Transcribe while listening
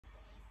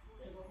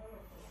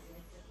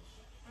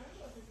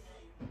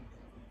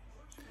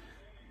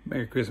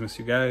Merry Christmas,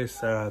 you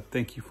guys.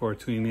 Thank you for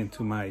tuning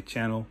into my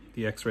channel,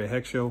 the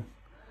Xrayhec Show.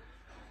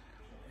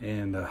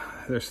 And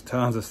there's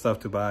tons of stuff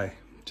to buy.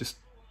 Just,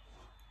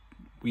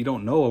 we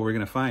don't know what we're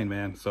going to find,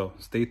 man. So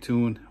stay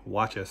tuned,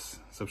 watch us,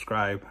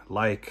 subscribe,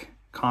 like,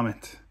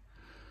 comment.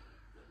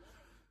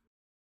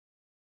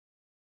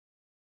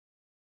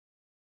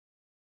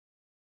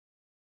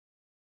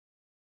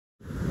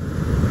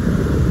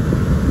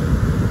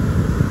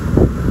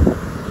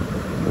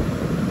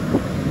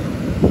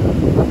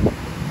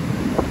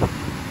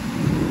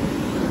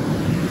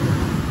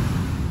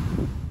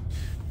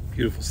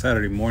 Beautiful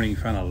Saturday morning.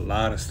 Found a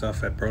lot of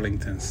stuff at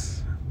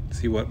Burlington's.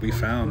 See what we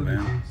found,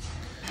 man.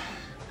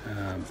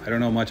 I don't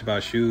know much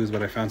about shoes,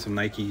 but I found some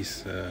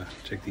Nikes.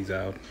 Check these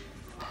out.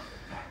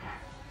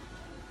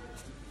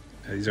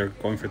 These are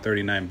going for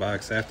 39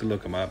 bucks. I have to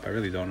look them up. I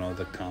really don't know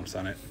the comps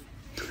on it.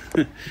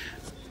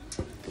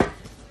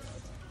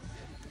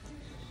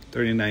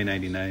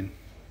 $39.99.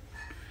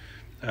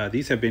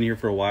 These have been here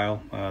for a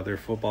while. They're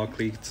football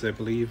cleats, I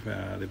believe.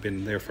 They've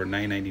been there for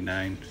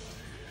 $9.99.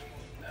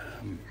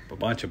 A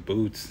bunch of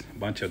boots, a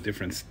bunch of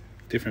different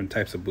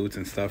types of boots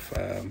and stuff.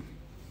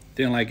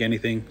 Didn't like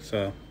anything,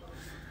 so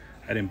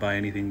I didn't buy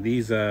anything.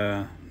 These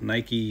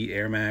Nike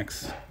Air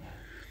Max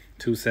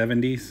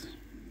 270s,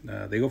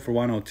 they go for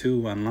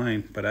 102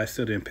 online, but I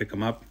still didn't pick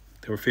them up.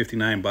 They were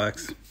 59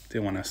 bucks.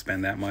 Didn't want to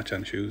spend that much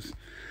on shoes.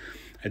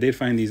 I did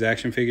find these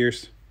action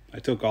figures. I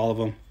took all of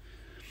them,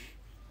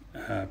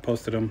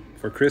 posted them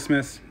for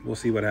Christmas. We'll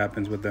see what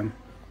happens with them.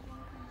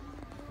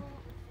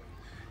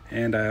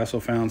 And I also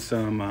found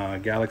some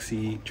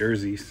Galaxy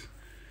jerseys.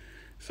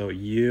 So,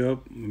 yep,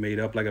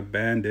 made up like a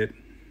bandit.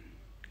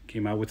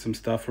 Came out with some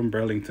stuff from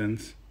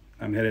Burlington's.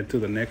 I'm headed to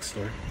the next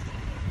store.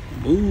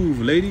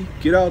 Move, lady,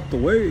 get out the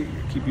way.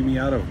 You're keeping me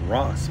out of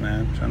Ross,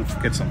 man. Trying to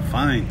get some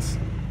finds.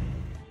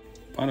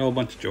 Found a whole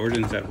bunch of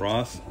Jordans at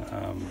Ross.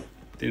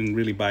 Didn't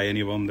really buy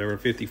any of them. They were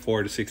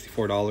 $54 to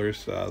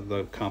 $64.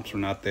 The comps were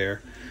not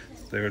there.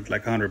 They were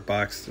like 100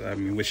 bucks. I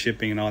mean, with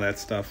shipping and all that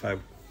stuff, I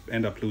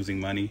end up losing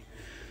money.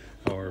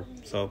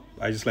 So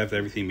I just left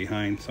everything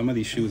behind. Some of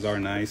these shoes are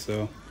nice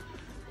though,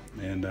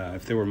 and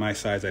if they were my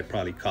size, I'd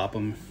probably cop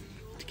them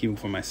to keep them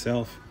for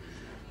myself.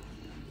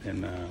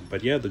 And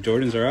but yeah, the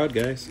Jordans are out,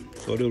 guys.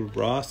 Go to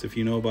Ross if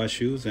you know about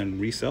shoes and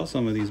resell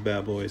some of these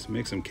bad boys.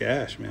 Make some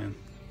cash, man.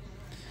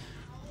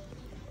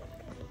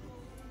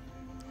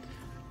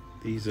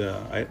 These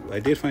I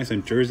did find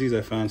some jerseys.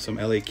 I found some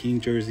LA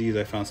King jerseys.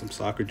 I found some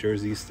soccer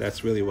jerseys.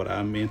 That's really what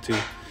I'm into,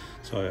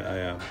 so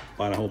I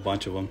bought a whole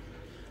bunch of them.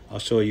 I'll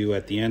show you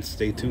at the end.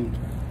 Stay tuned.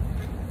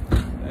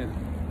 I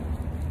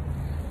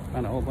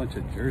found a whole bunch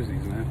of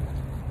jerseys, man.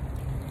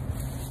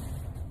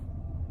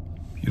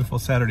 Beautiful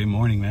Saturday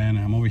morning, man.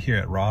 I'm over here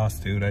at Ross,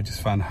 dude. I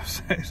just found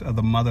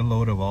the mother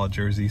load of all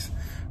jerseys.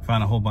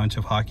 Found a whole bunch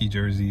of hockey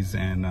jerseys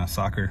and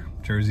soccer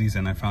jerseys,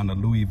 and I found a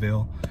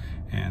Louisville.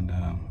 And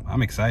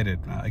I'm excited.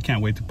 I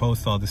can't wait to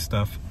post all this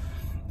stuff.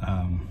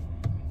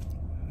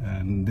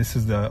 And this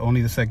is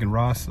only the second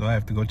Ross, so I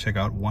have to go check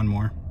out one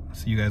more.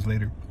 See you guys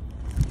later.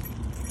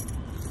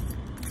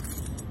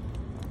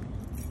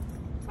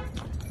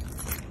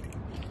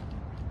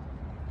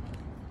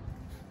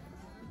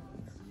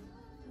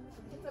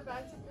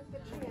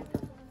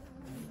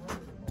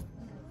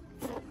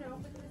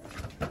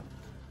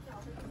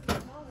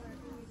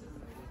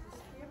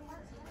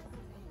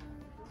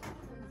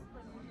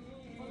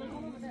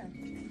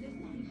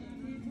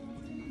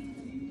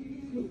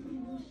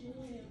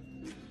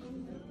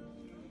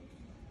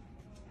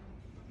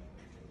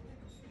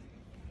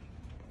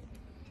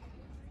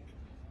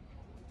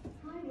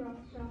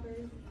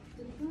 Shoppers,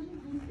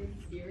 discussion is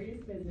serious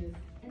business,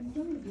 and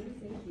so is your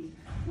safety.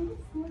 So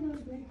let's score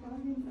those great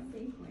bargains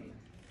safely.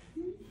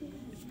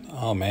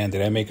 Oh man,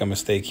 did I make a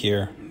mistake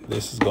here?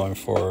 This is going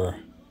for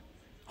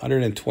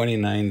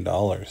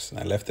 $129.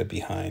 I left it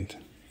behind.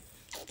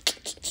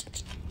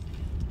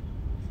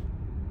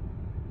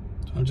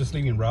 I'm just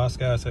leaving Ross,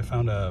 guys. I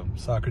found a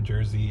soccer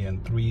jersey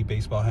and 3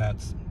 baseball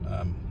hats.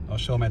 I'll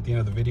show them at the end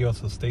of the video,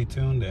 so stay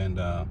tuned and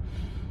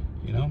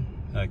you know,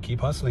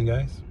 keep hustling,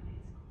 guys.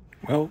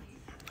 Well,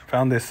 I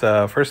found this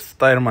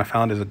first item I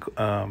found is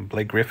a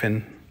Blake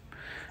Griffin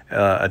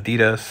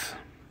Adidas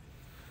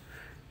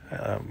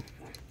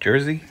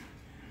jersey,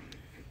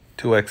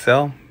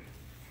 2XL.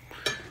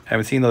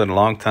 Haven't seen those in a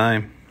long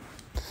time.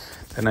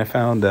 Then I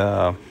found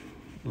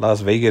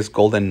Las Vegas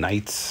Golden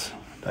Knights.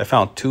 I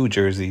found 2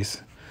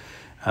 jerseys,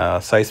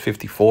 size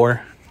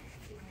 54,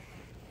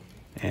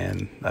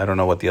 and I don't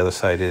know what the other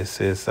side is.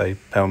 I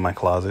have in my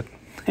closet.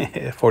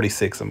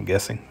 46, I'm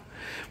guessing.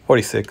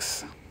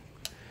 46.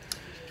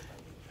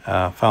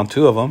 Found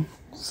 2 of them.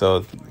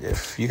 So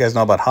if you guys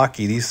know about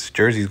hockey, these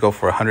jerseys go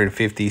for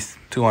 $150,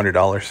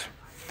 $200.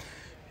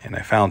 And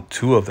I found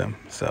 2 of them.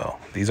 So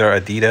these are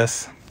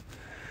Adidas.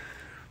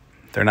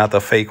 They're not the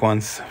fake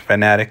ones,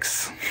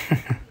 Fanatics.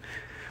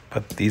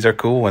 But these are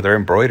cool when they're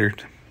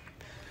embroidered.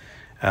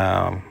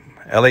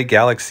 LA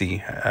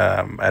Galaxy.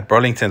 At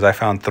Burlington's, I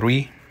found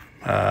 3.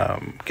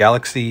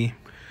 Galaxy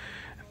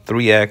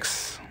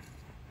 3X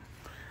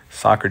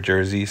soccer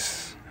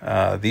jerseys.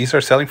 These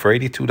are selling for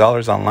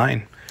 $82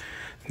 online.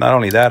 Not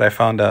only that, I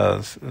found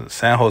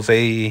San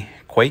Jose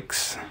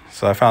Quakes.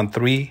 So I found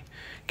 3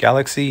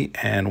 Galaxy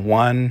and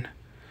 1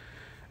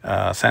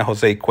 San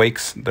Jose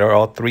Quakes. They're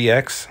all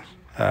 3X.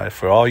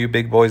 For all you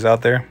big boys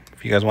out there,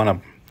 if you guys want to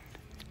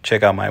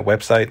check out my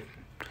website,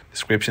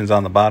 description's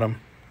on the bottom.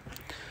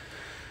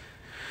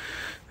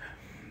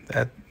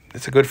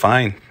 It's a good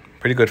find.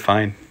 Pretty good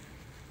find.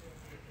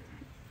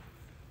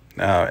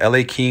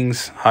 LA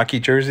Kings hockey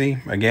jersey,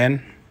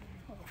 again,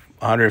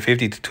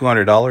 $150 to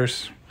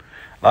 $200.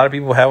 A lot of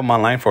people have them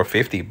online for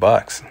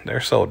 $50. They're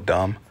so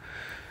dumb.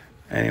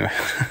 Anyway,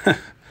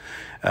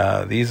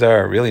 these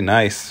are really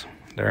nice.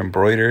 They're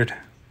embroidered.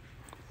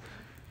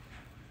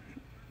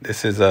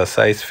 This is a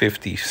size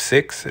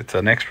 56. It's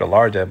an extra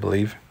large, I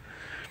believe.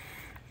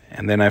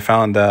 And then I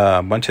found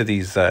a bunch of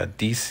these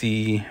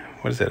DC,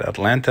 what is it,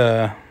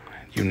 Atlanta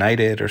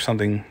United or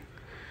something,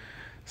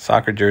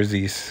 soccer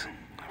jerseys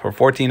for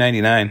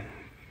 $14.99.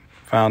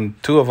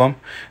 Found 2 of them.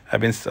 I've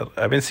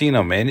been seeing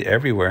them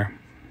everywhere,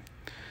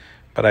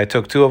 but I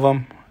took 2 of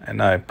them and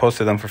I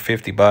posted them for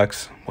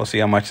 $50. We'll see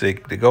how much they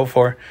go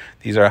for.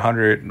 These are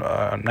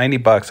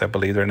 $90, I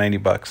believe. They're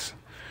 $90,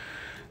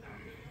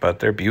 but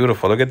they're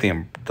beautiful. Look at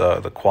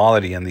the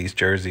quality in these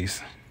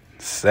jerseys.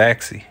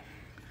 Sexy.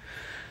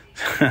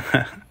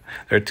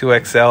 They're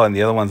 2XL and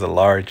the other one's a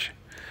large.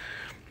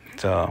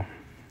 So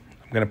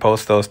I'm gonna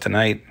post those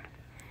tonight.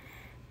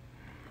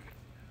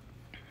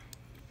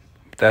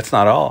 But that's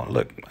not all.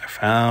 Look, I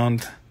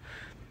found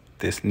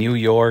this New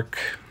York.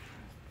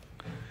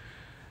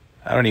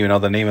 I don't even know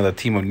the name of the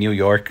team of New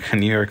York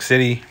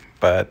City,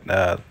 but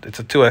it's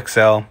a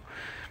 2XL.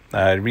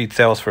 It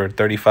retails for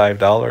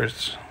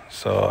 $35.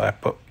 So I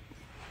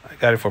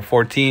got it for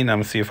 $14. I'm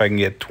gonna see if I can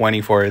get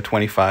 20 for it,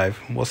 25.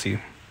 We'll see.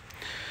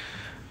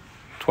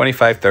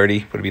 25,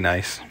 30 would be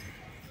nice.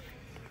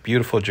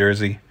 Beautiful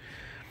jersey.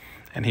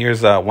 And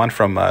here's one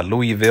from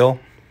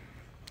Louisville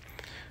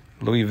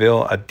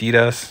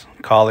Adidas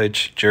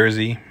college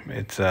jersey.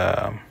 It's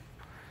 3X,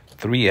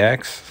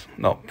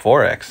 no,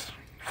 4X.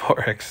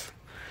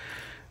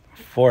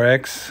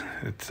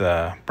 It's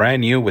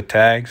brand new with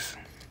tags.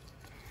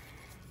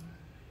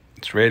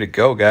 It's ready to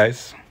go,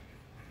 guys.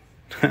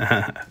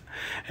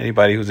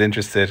 Anybody who's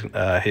interested,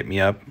 hit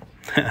me up.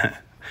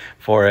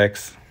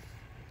 4X.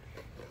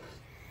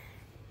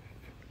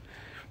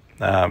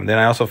 Then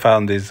I also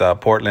found these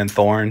Portland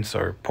Thorns,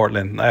 or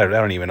Portland, I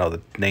don't even know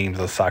the names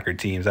of soccer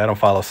teams. I don't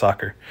follow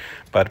soccer.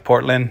 But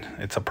Portland,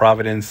 it's a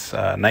Providence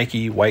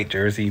Nike white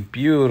jersey.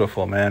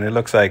 Beautiful, man. It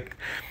looks like,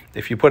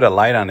 if you put a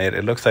light on it,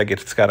 it looks like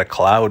it's got a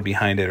cloud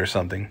behind it or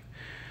something.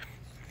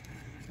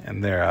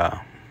 And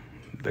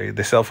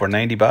they sell for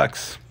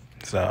 $90.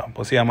 So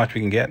we'll see how much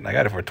we can get. I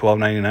got it for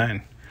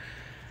 $12.99.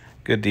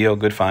 Good deal,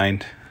 good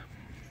find.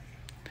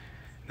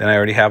 Then I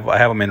have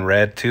them in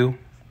red too.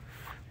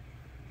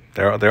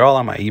 They're all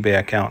on my eBay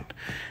account.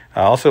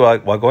 Also,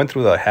 while going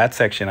through the hat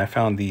section, I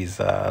found these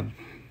the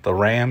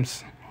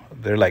Rams.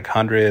 They're like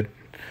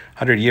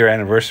 100-year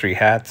anniversary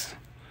hats.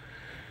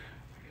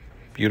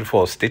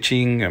 Beautiful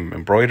stitching and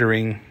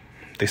embroidering.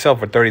 They sell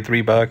for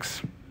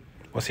 $33.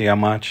 We'll see how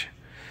much.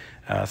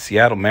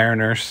 Seattle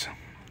Mariners.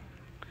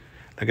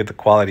 Look at the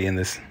quality in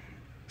this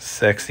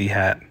sexy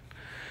hat.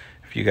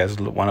 If you guys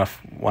want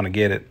to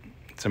get it,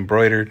 it's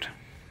embroidered.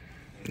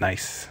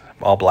 Nice,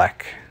 all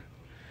black.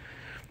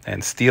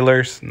 And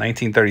Steelers,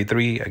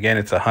 1933. Again,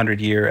 it's a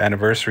 100-year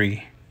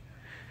anniversary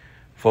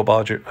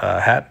football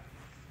hat.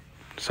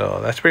 So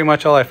that's pretty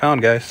much all I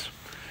found, guys.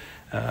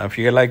 If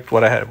you liked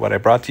what I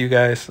brought to you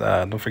guys,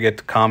 don't forget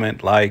to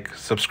comment, like,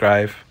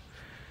 subscribe,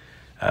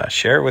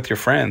 share it with your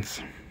friends,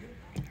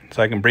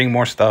 so I can bring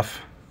more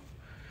stuff.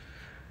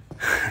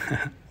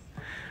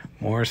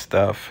 More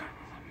stuff.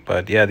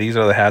 But yeah, these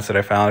are the hats that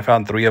I found. I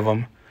found 3 of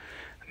them,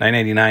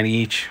 $9.99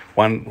 each.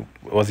 One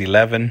was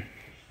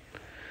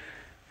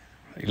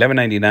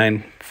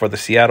 $11.99 for the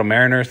Seattle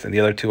Mariners, and the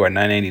other 2 are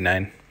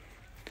 $9.99.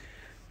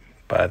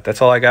 But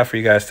that's all I got for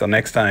you guys. Till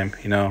next time,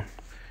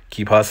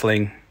 keep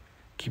hustling,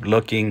 keep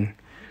looking,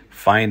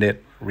 find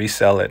it,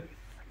 resell it,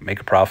 make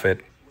a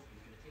profit.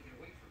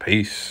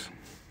 Peace.